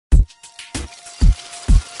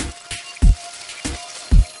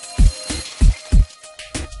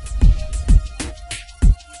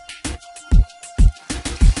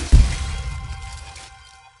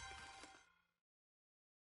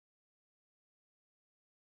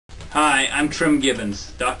Hi, I'm Trym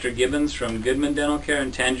Gibbons, Dr. Gibbons from Goodman Dental Care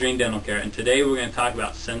and Tangerine Dental Care, and today we're going to talk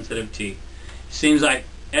about sensitive teeth. It seems like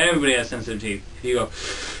everybody has sensitive teeth. If you go,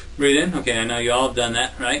 breathe in, okay, I know you all have done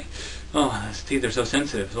that, right? Oh, his teeth are so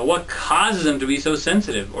sensitive. So what causes them to be so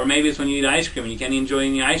sensitive? Or maybe it's when you eat ice cream and you can't enjoy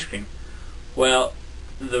any ice cream. Well,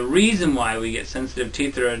 the reason why we get sensitive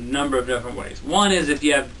teeth, there are a number of different ways. One is if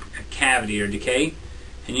you have a cavity or decay,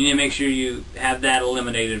 and you need to make sure you have that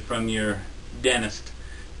eliminated from your dentist.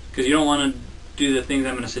 Because you don't want to do the things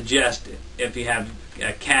I'm going to suggest if you have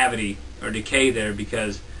a cavity or decay there,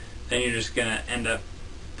 because then you're just going to end up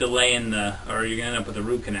delaying or you're going to end up with a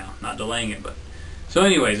root canal, not delaying it. But so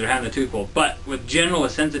anyways, they're having the tooth pulled. But with general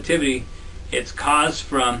sensitivity, it's caused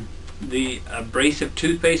from the abrasive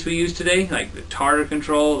toothpaste we use today, like the tartar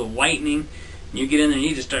control, the whitening. You get in there and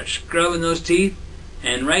you just start scrubbing those teeth,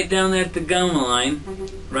 and right down there at the gum line,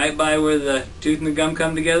 right by where the tooth and the gum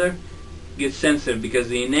come together, gets sensitive because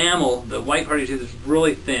the enamel, the white part of your tooth, is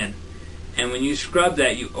really thin, and when you scrub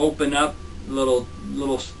that, you open up little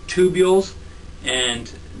tubules,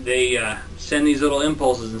 and they send these little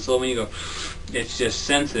impulses, and so when you go, it's just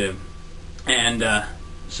sensitive. And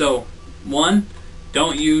so, one,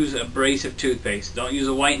 don't use abrasive toothpaste. Don't use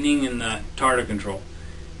a whitening and the tartar control.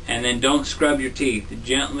 And then don't scrub your teeth.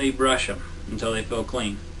 Gently brush them until they feel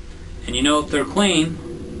clean. And you know if they're clean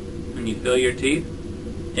when you fill your teeth.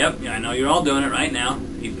 Yep, I know you're all doing it right now.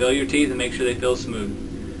 You fill your teeth and make sure they feel smooth.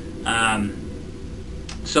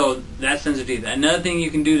 So that's sensitive teeth. Another thing you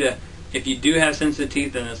can do to, if you do have sensitive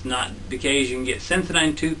teeth and it's not decays, you can get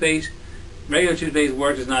Sensodyne toothpaste. Regular toothpaste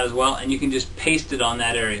works, is not as well, and you can just paste it on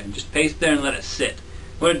that area. Just paste it there and let it sit.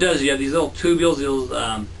 What it does is you have these little tubules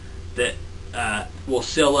that will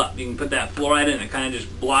seal up. You can put that fluoride in, and it kind of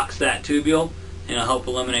just blocks that tubule, and it'll help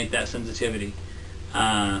eliminate that sensitivity.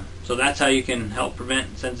 So that's how you can help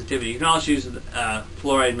prevent sensitivity. You can also use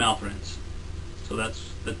fluoride mouth rinse. So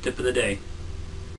that's the tip of the day.